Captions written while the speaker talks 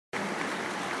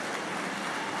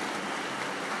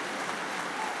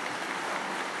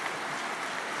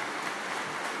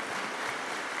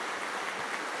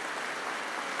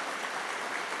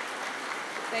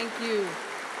Thank you.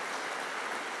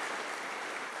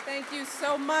 Thank you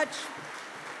so much.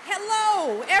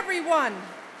 Hello, everyone.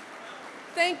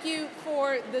 Thank you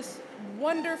for this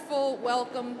wonderful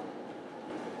welcome.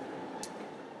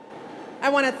 I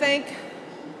want to thank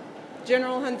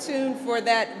General Huntoon for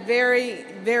that very,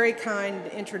 very kind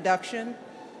introduction.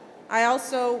 I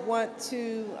also want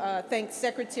to thank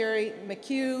Secretary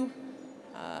McHugh,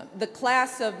 the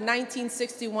class of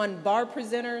 1961 bar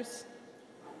presenters,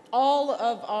 all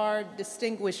of our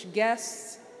distinguished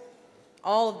guests,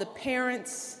 all of the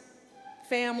parents,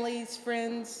 families,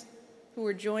 friends who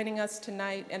are joining us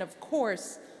tonight, and of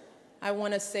course, I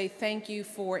want to say thank you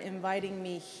for inviting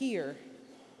me here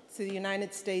to the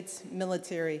United States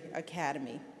Military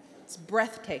Academy. It's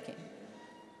breathtaking.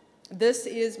 This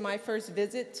is my first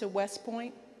visit to West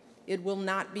Point. It will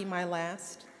not be my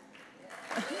last.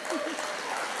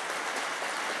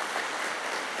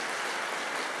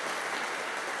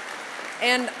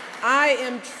 And I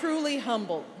am truly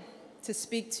humbled to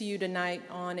speak to you tonight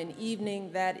on an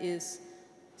evening that is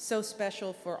so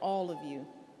special for all of you,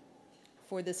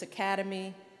 for this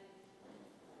academy,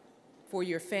 for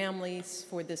your families,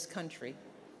 for this country.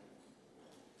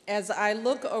 As I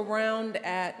look around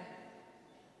at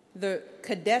the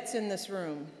cadets in this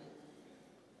room,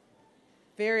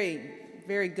 very,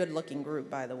 very good-looking group,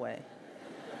 by the way,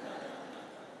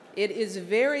 it is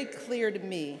very clear to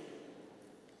me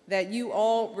that you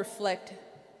all reflect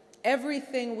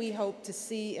everything we hope to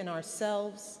see in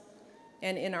ourselves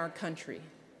and in our country.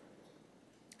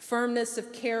 Firmness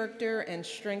of character and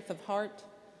strength of heart,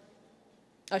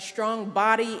 a strong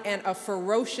body and a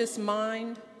ferocious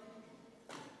mind,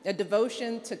 a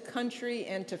devotion to country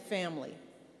and to family.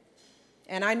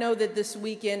 And I know that this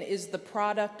weekend is the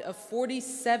product of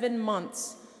 47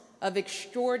 months of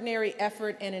extraordinary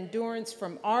effort and endurance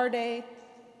from our day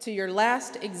to your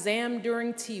last exam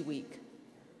during T Week.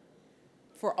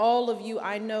 For all of you,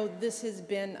 I know this has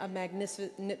been a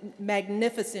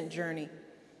magnificent journey,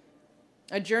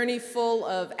 a journey full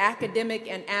of academic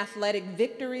and athletic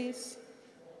victories,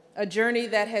 a journey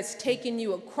that has taken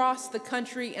you across the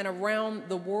country and around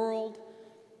the world.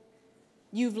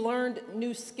 You've learned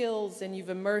new skills and you've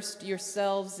immersed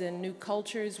yourselves in new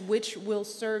cultures, which will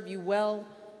serve you well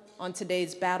on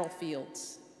today's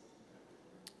battlefields.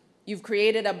 You've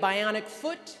created a bionic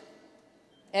foot,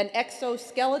 an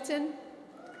exoskeleton,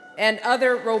 and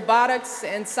other robotics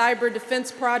and cyber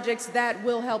defense projects that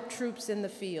will help troops in the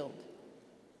field.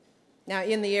 Now,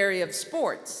 in the area of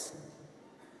sports,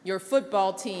 your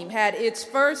football team had its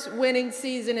first winning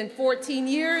season in 14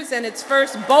 years and its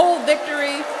first bowl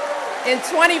victory in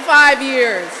 25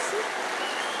 years.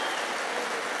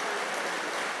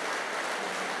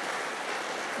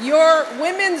 Your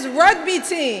women's rugby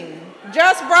team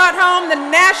just brought home the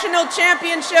national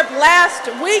championship last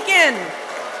weekend.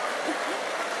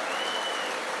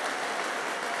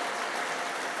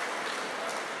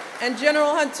 And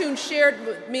General Huntoon shared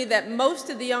with me that most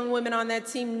of the young women on that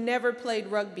team never played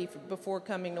rugby before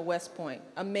coming to West Point.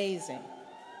 Amazing.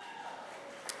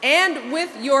 And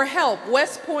with your help,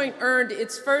 West Point earned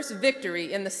its first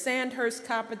victory in the Sandhurst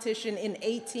competition in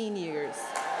 18 years.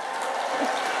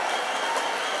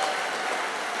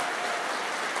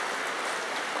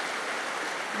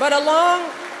 But along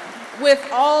with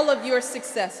all of your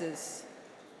successes,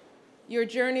 your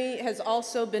journey has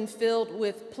also been filled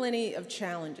with plenty of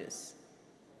challenges.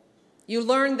 You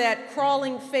learned that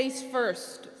crawling face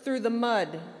first through the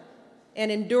mud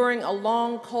and enduring a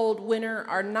long, cold winter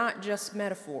are not just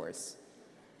metaphors.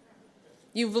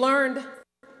 You've learned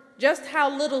just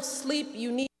how little sleep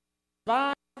you need to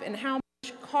survive and how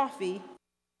much coffee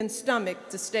and stomach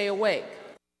to stay awake.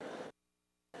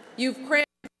 You've crammed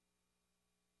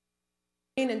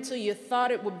until you thought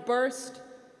it would burst,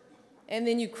 and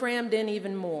then you crammed in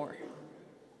even more.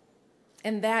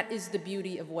 And that is the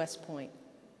beauty of West Point.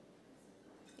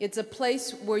 It's a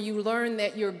place where you learn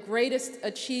that your greatest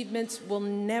achievements will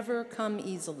never come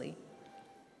easily,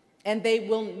 and they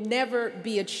will never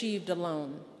be achieved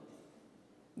alone.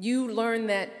 You learn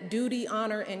that duty,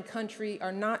 honor, and country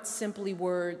are not simply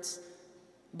words,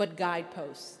 but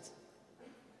guideposts.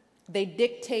 They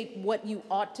dictate what you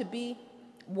ought to be,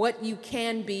 what you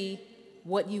can be,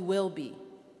 what you will be.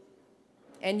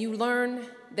 And you learn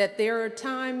that there are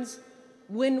times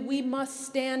when we must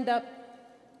stand up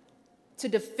to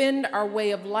defend our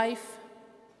way of life,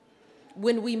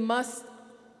 when we must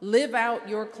live out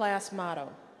your class motto,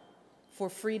 for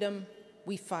freedom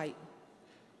we fight.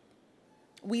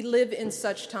 We live in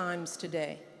such times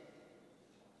today,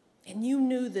 and you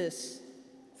knew this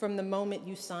from the moment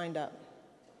you signed up.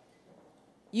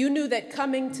 You knew that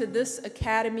coming to this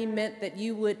academy meant that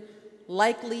you would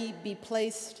likely be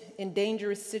placed in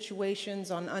dangerous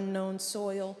situations on unknown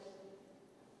soil,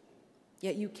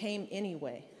 yet you came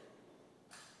anyway.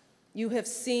 You have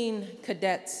seen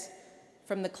cadets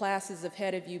from the classes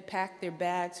ahead of you pack their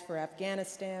bags for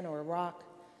Afghanistan or Iraq.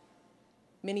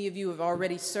 Many of you have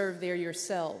already served there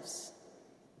yourselves.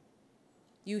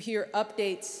 You hear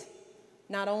updates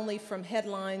not only from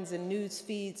headlines and news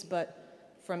feeds,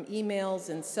 but from emails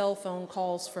and cell phone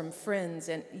calls from friends.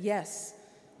 And yes,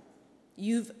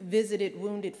 you've visited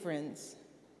wounded friends.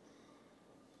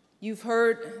 You've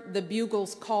heard the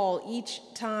bugles call each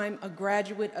time a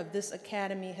graduate of this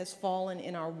academy has fallen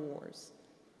in our wars.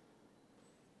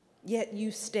 Yet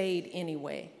you stayed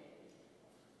anyway.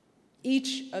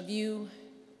 Each of you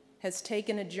has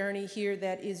taken a journey here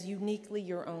that is uniquely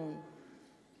your own,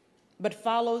 but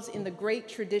follows in the great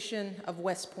tradition of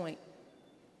West Point.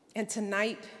 And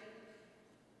tonight,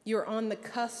 you're on the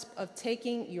cusp of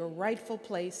taking your rightful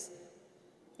place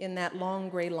in that long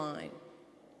gray line.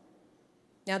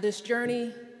 Now, this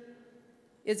journey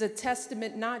is a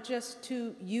testament not just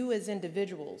to you as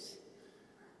individuals,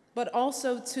 but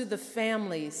also to the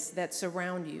families that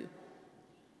surround you.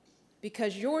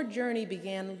 Because your journey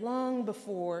began long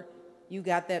before you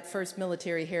got that first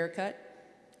military haircut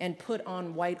and put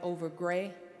on white over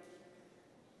gray.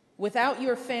 Without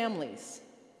your families,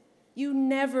 you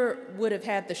never would have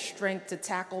had the strength to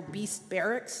tackle beast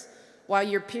barracks while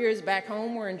your peers back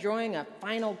home were enjoying a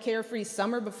final carefree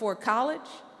summer before college.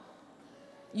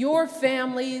 Your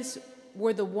families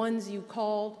were the ones you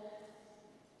called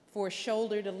for a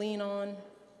shoulder to lean on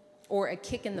or a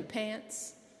kick in the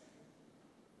pants.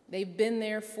 They've been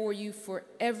there for you for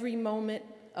every moment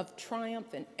of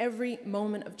triumph and every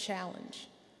moment of challenge.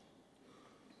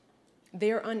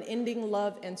 Their unending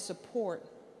love and support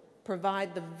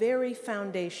provide the very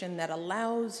foundation that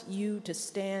allows you to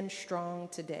stand strong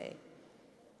today.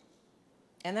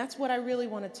 And that's what I really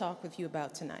want to talk with you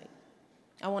about tonight.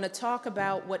 I want to talk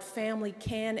about what family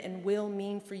can and will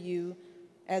mean for you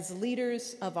as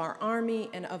leaders of our Army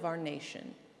and of our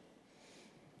nation.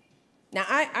 Now,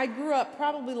 I grew up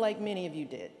probably like many of you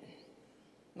did.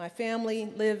 My family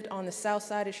lived on the south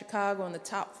side of Chicago on the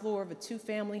top floor of a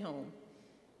two-family home.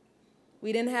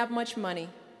 We didn't have much money,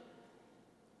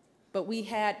 but we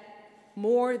had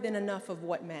more than enough of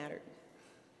what mattered.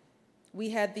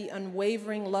 We had the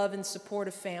unwavering love and support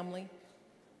of family.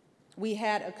 We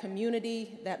had a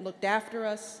community that looked after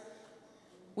us.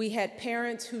 We had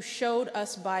parents who showed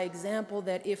us by example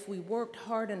that if we worked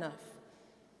hard enough,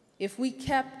 if we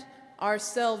kept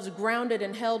ourselves grounded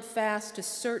and held fast to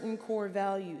certain core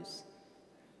values,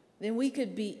 then we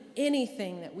could be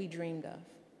anything that we dreamed of.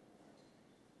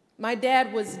 My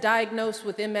dad was diagnosed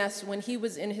with MS when he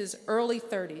was in his early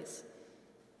 30s.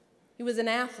 He was an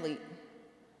athlete.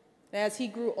 As he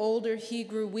grew older, he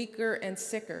grew weaker and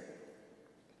sicker.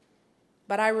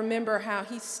 But I remember how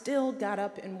he still got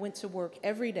up and went to work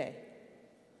every day.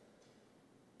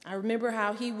 I remember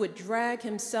how he would drag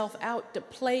himself out to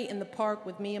play in the park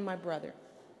with me and my brother.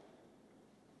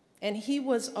 And he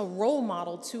was a role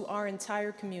model to our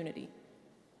entire community.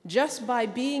 Just by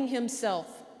being himself,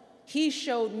 he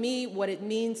showed me what it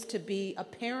means to be a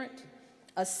parent,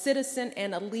 a citizen,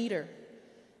 and a leader.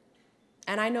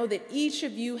 And I know that each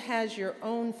of you has your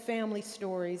own family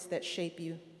stories that shape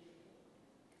you.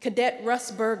 Cadet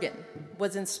Russ Bergen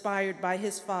was inspired by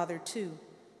his father, too.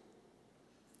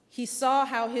 He saw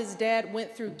how his dad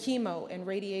went through chemo and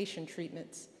radiation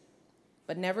treatments,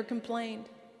 but never complained,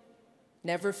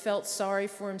 never felt sorry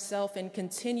for himself, and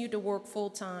continued to work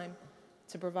full-time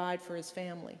to provide for his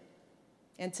family.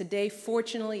 And today,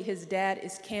 fortunately, his dad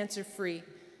is cancer-free,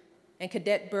 and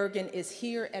Cadet Bergen is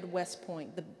here at West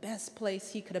Point, the best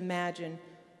place he could imagine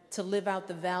to live out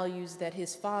the values that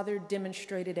his father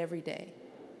demonstrated every day.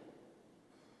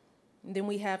 And then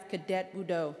we have Cadet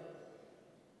Boudreaux,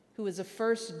 who is a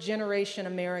first-generation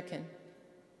American.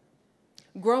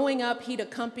 Growing up, he'd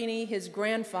accompany his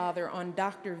grandfather on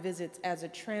doctor visits as a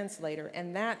translator,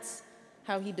 and that's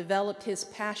how he developed his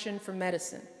passion for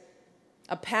medicine,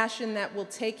 a passion that will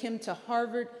take him to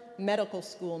Harvard Medical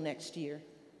School next year.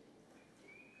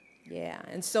 Yeah,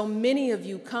 and so many of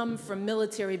you come from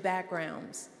military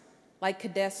backgrounds, like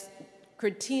Cadets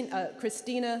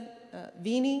Christina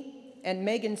Vini and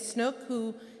Megan Snook,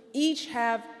 who each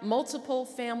have multiple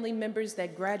family members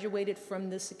that graduated from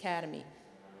this academy.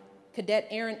 Cadet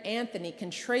Erin Anthony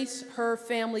can trace her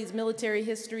family's military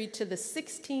history to the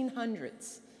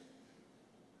 1600s.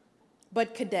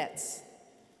 But cadets,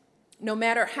 no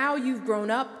matter how you've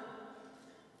grown up,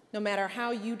 no matter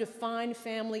how you define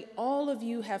family, all of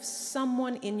you have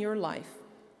someone in your life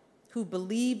who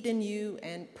believed in you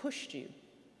and pushed you.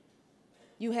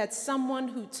 You had someone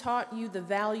who taught you the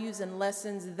values and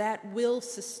lessons that will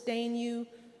sustain you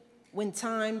when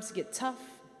times get tough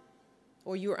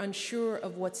or you're unsure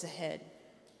of what's ahead.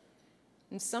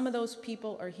 And some of those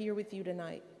people are here with you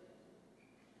tonight.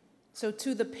 So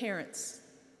to the parents,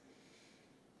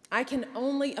 I can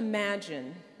only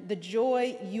imagine the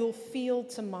joy you'll feel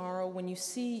tomorrow when you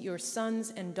see your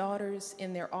sons and daughters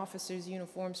in their officers'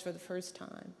 uniforms for the first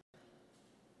time.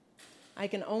 I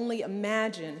can only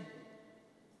imagine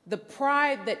the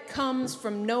pride that comes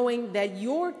from knowing that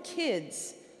your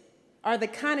kids are the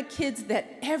kind of kids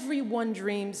that everyone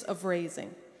dreams of raising.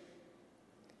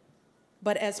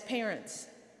 But as parents,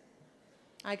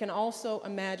 I can also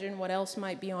imagine what else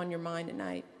might be on your mind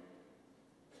tonight.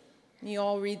 You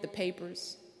all read the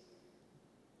papers.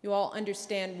 You all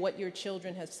understand what your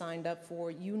children have signed up for.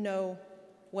 You know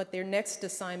what their next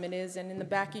assignment is, and in the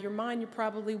back of your mind, you're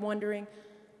probably wondering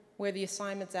where the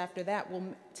assignments after that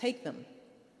will take them.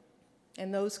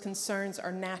 And those concerns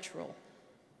are natural.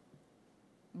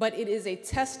 But it is a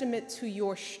testament to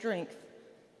your strength,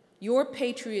 your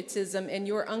patriotism, and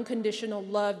your unconditional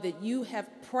love that you have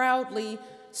proudly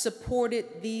supported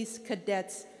these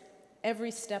cadets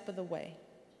every step of the way.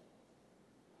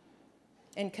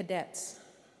 And cadets,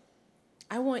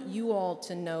 I want you all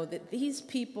to know that these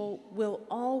people will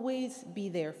always be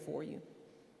there for you.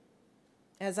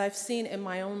 As I've seen in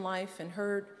my own life and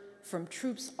heard from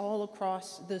troops all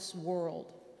across this world,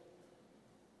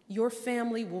 your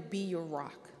family will be your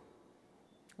rock,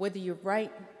 whether you're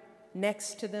right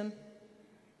next to them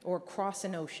or across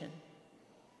an ocean.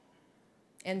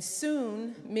 And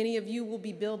soon, many of you will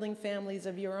be building families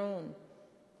of your own.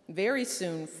 Very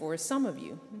soon for some of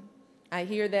you. I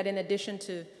hear that in addition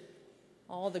to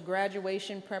all the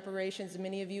graduation preparations,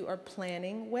 many of you are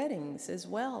planning weddings as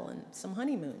well and some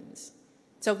honeymoons.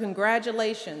 So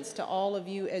congratulations to all of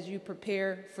you as you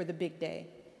prepare for the big day.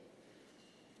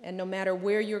 And no matter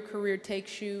where your career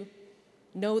takes you,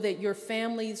 know that your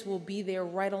families will be there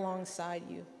right alongside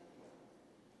you.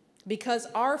 Because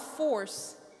our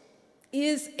force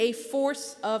is a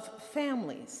force of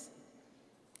families.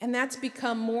 And that's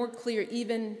become more clear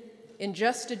even in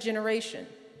just a generation.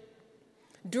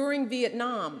 During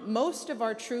Vietnam, most of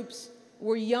our troops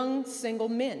were young single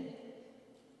men.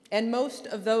 And most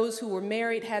of those who were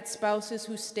married had spouses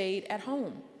who stayed at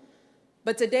home.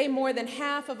 But today, more than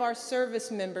half of our service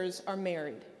members are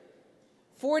married.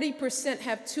 40%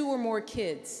 have 2 or more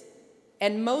kids,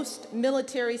 and most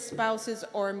military spouses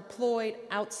are employed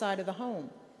outside of the home.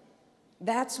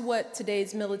 That's what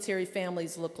today's military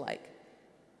families look like.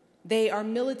 They are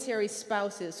military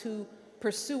spouses who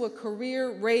pursue a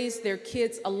career, raise their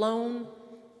kids alone,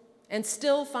 and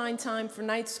still find time for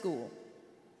night school.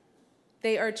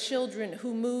 They are children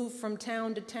who move from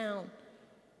town to town,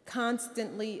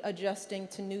 constantly adjusting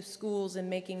to new schools and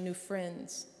making new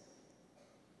friends.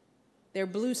 They're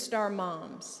Blue Star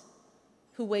moms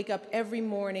who wake up every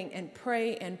morning and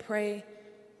pray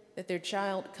that their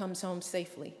child comes home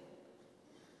safely.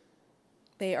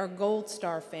 They are Gold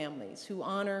Star families who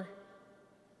honor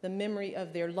the memory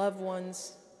of their loved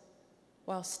ones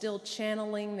while still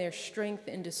channeling their strength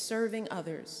into serving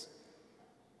others.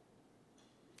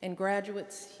 And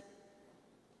graduates,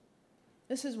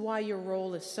 this is why your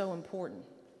role is so important.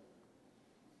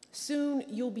 Soon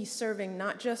you'll be serving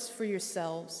not just for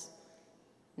yourselves,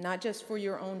 not just for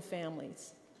your own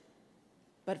families,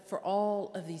 but for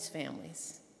all of these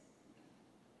families.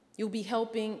 You'll be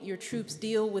helping your troops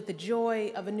deal with the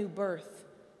joy of a new birth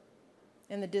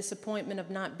and the disappointment of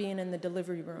not being in the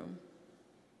delivery room.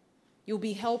 You'll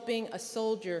be helping a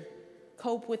soldier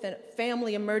cope with a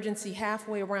family emergency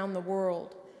halfway around the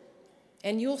world.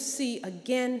 And you'll see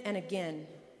again and again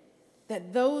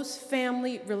that those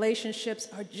family relationships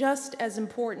are just as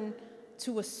important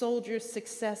to a soldier's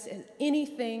success as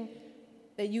anything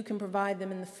that you can provide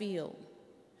them in the field.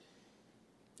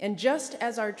 And just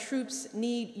as our troops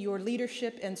need your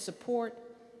leadership and support,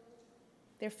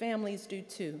 their families do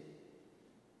too,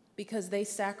 because they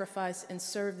sacrifice and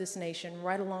serve this nation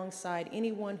right alongside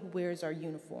anyone who wears our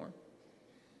uniform.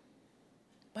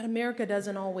 But America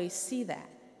doesn't always see that.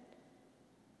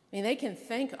 I mean, they can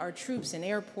thank our troops in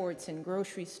airports and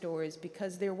grocery stores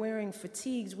because they're wearing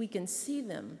fatigues. We can see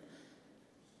them.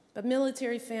 But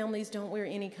military families don't wear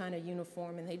any kind of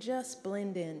uniform, and they just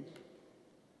blend in.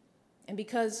 And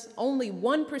because only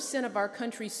 1% of our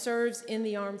country serves in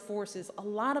the armed forces, a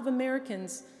lot of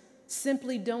Americans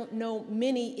simply don't know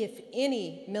many, if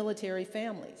any, military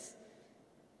families.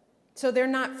 So they're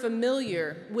not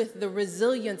familiar with the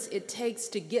resilience it takes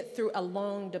to get through a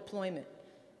long deployment.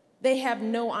 They have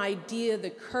no idea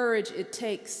the courage it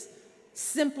takes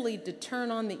simply to turn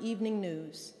on the evening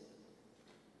news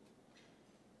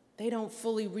they don't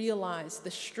fully realize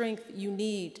the strength you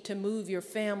need to move your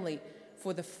family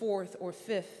for the fourth or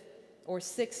fifth or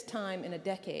sixth time in a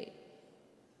decade.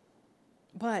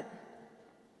 But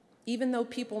even though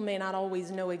people may not always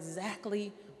know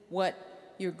exactly what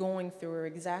you're going through or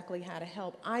exactly how to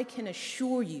help, I can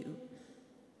assure you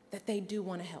that they do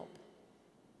want to help.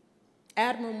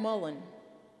 Admiral Mullen,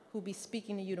 who'll be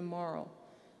speaking to you tomorrow,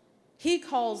 he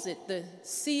calls it the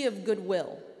Sea of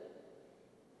Goodwill.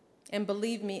 And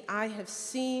believe me, I have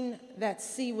seen that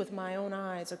sea with my own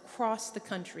eyes across the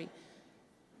country.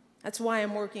 That's why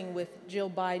I'm working with Jill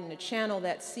Biden to channel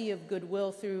that Sea of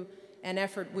Goodwill through an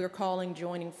effort we're calling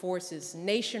Joining Forces,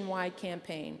 nationwide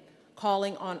campaign,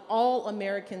 calling on all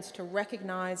Americans to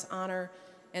recognize, honor,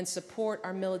 and support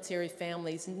our military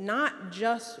families, not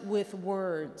just with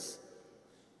words,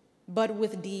 but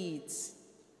with deeds.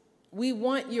 We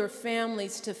want your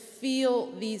families to feel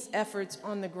these efforts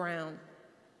on the ground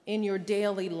in your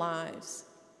daily lives.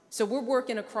 So we're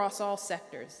working across all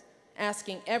sectors,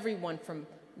 asking everyone from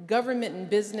government and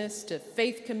business to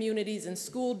faith communities and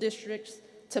school districts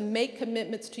to make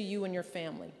commitments to you and your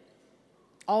family.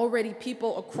 Already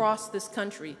people across this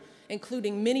country,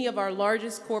 including many of our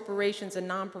largest corporations and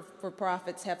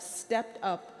non-for-profits, have stepped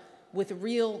up with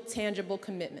real, tangible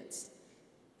commitments.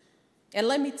 And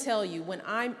let me tell you, when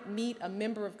I meet a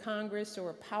member of Congress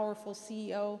or a powerful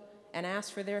CEO and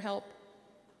ask for their help,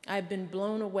 I've been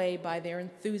blown away by their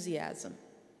enthusiasm.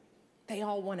 They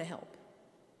all want to help.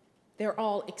 They're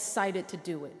all excited to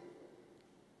do it.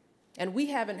 And we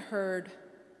haven't heard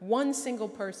one single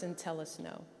person tell us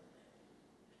no.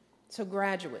 So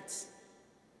graduates,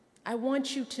 I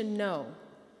want you to know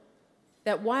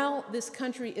that while this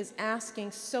country is asking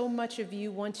so much of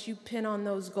you once you pin on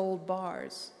those gold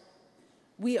bars,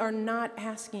 we are not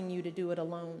asking you to do it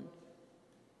alone.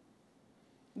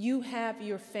 You have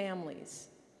your families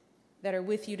that are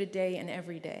with you today and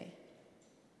every day.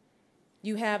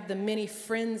 You have the many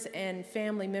friends and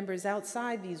family members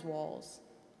outside these walls,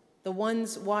 the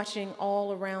ones watching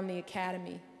all around the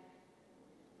academy,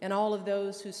 and all of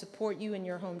those who support you in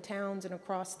your hometowns and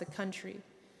across the country.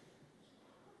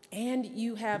 And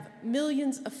you have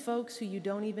millions of folks who you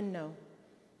don't even know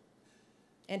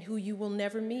and who you will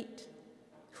never meet,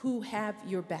 who have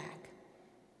your back.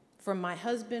 From my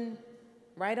husband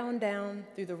right on down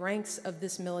through the ranks of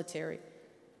this military,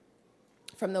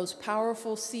 from those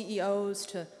powerful CEOs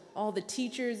to all the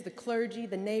teachers, the clergy,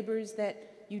 the neighbors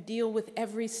that you deal with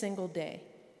every single day.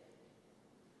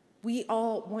 We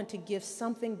all want to give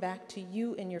something back to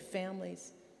you and your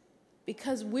families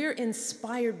because we're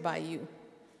inspired by you.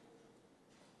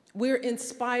 We're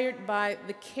inspired by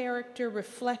the character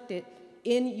reflected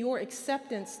in your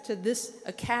acceptance to this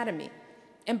academy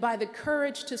and by the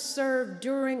courage to serve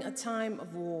during a time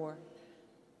of war.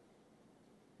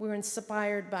 We're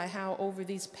inspired by how over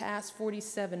these past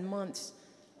 47 months,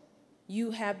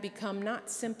 you have become not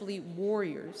simply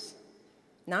warriors,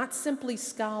 not simply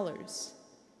scholars.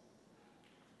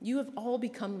 You have all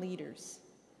become leaders.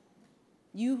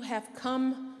 You have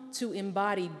come to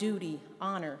embody duty,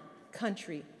 honor,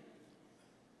 country,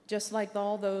 just like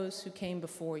all those who came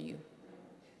before you.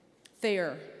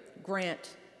 Thayer,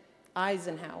 Grant,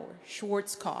 Eisenhower,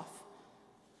 Schwarzkopf.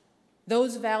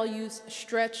 Those values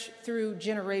stretch through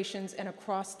generations and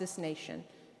across this nation,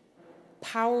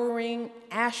 powering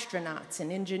astronauts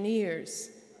and engineers,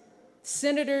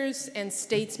 senators and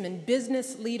statesmen,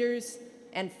 business leaders,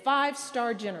 and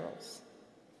five-star generals.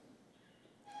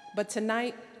 But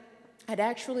tonight, I'd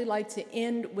actually like to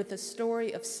end with a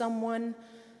story of someone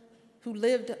who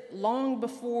lived long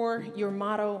before your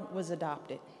motto was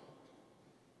adopted.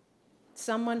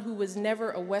 Someone who was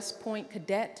never a West Point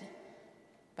cadet,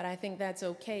 but I think that's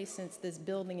okay since this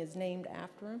building is named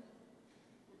after him.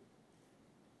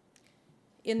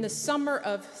 In the summer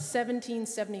of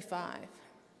 1775,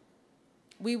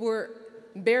 we were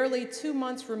barely 2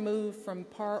 months removed from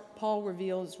Paul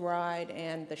Revere's ride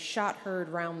and the shot heard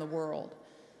round the world.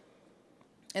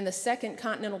 And the Second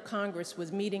Continental Congress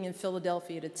was meeting in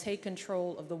Philadelphia to take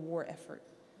control of the war effort.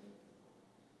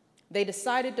 They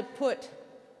decided to put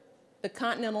the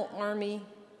Continental Army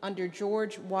under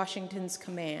George Washington's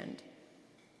command,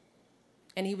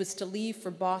 and he was to leave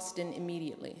for Boston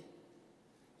immediately.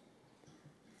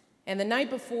 And the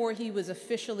night before he was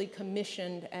officially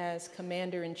commissioned as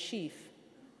commander-in-chief,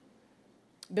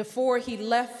 before he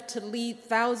left to lead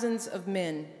thousands of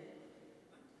men,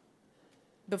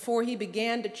 before he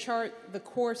began to chart the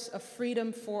course of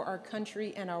freedom for our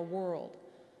country and our world,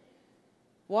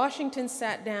 Washington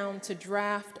sat down to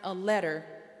draft a letter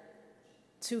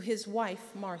to his wife,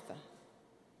 Martha.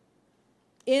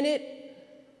 In it,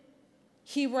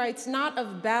 He writes not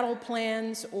of battle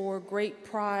plans or great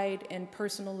pride and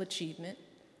personal achievement.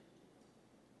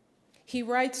 He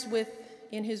writes with,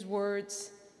 in his words,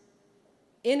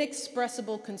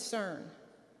 inexpressible concern,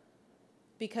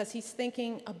 because he's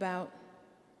thinking about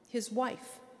his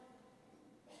wife.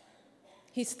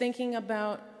 He's thinking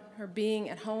about her being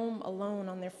at home alone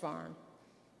on their farm.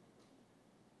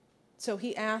 So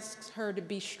he asks her to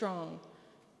be strong.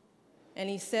 And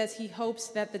he says he hopes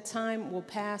that the time will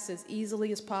pass as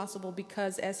easily as possible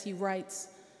because, as he writes,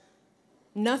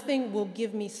 nothing will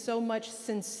give me so much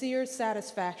sincere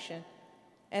satisfaction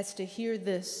as to hear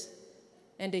this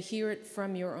and to hear it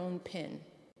from your own pen.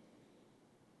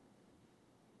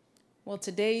 Well,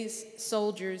 today's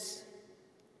soldiers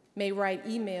may write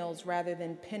emails rather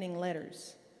than penning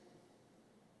letters.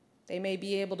 They may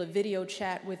be able to video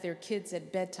chat with their kids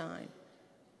at bedtime.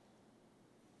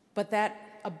 But that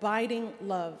abiding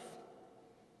love,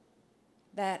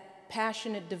 that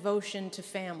passionate devotion to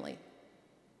family,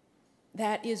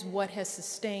 that is what has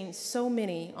sustained so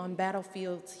many on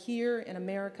battlefields here in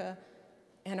America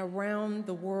and around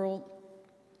the world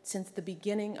since the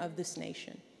beginning of this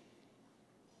nation.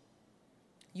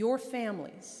 Your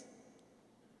families,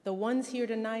 the ones here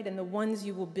tonight and the ones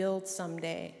you will build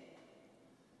someday,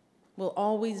 will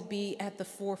always be at the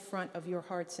forefront of your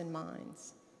hearts and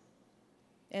minds.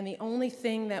 And the only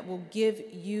thing that will give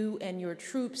you and your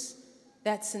troops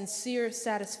that sincere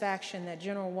satisfaction that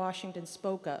General Washington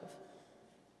spoke of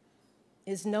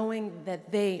is knowing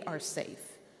that they are safe.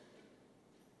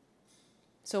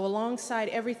 So alongside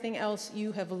everything else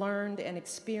you have learned and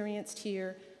experienced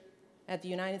here at the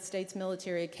United States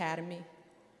Military Academy,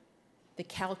 the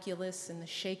calculus and the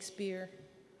Shakespeare,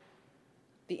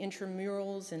 the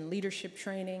intramurals and leadership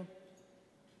training,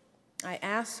 I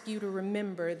ask you to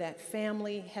remember that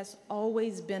family has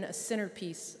always been a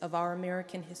centerpiece of our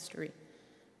American history,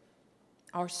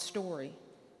 our story.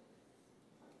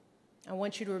 I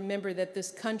want you to remember that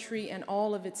this country and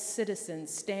all of its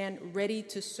citizens stand ready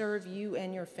to serve you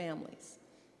and your families.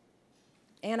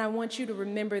 And I want you to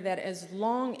remember that as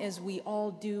long as we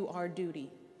all do our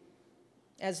duty,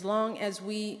 as long as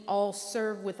we all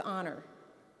serve with honor,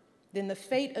 then the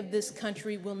fate of this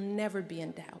country will never be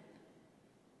in doubt.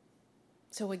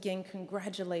 So again,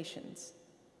 congratulations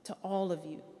to all of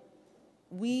you.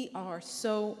 We are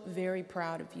so very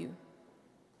proud of you.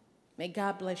 May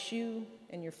God bless you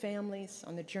and your families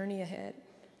on the journey ahead,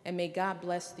 and may God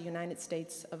bless the United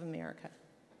States of America.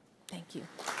 Thank you.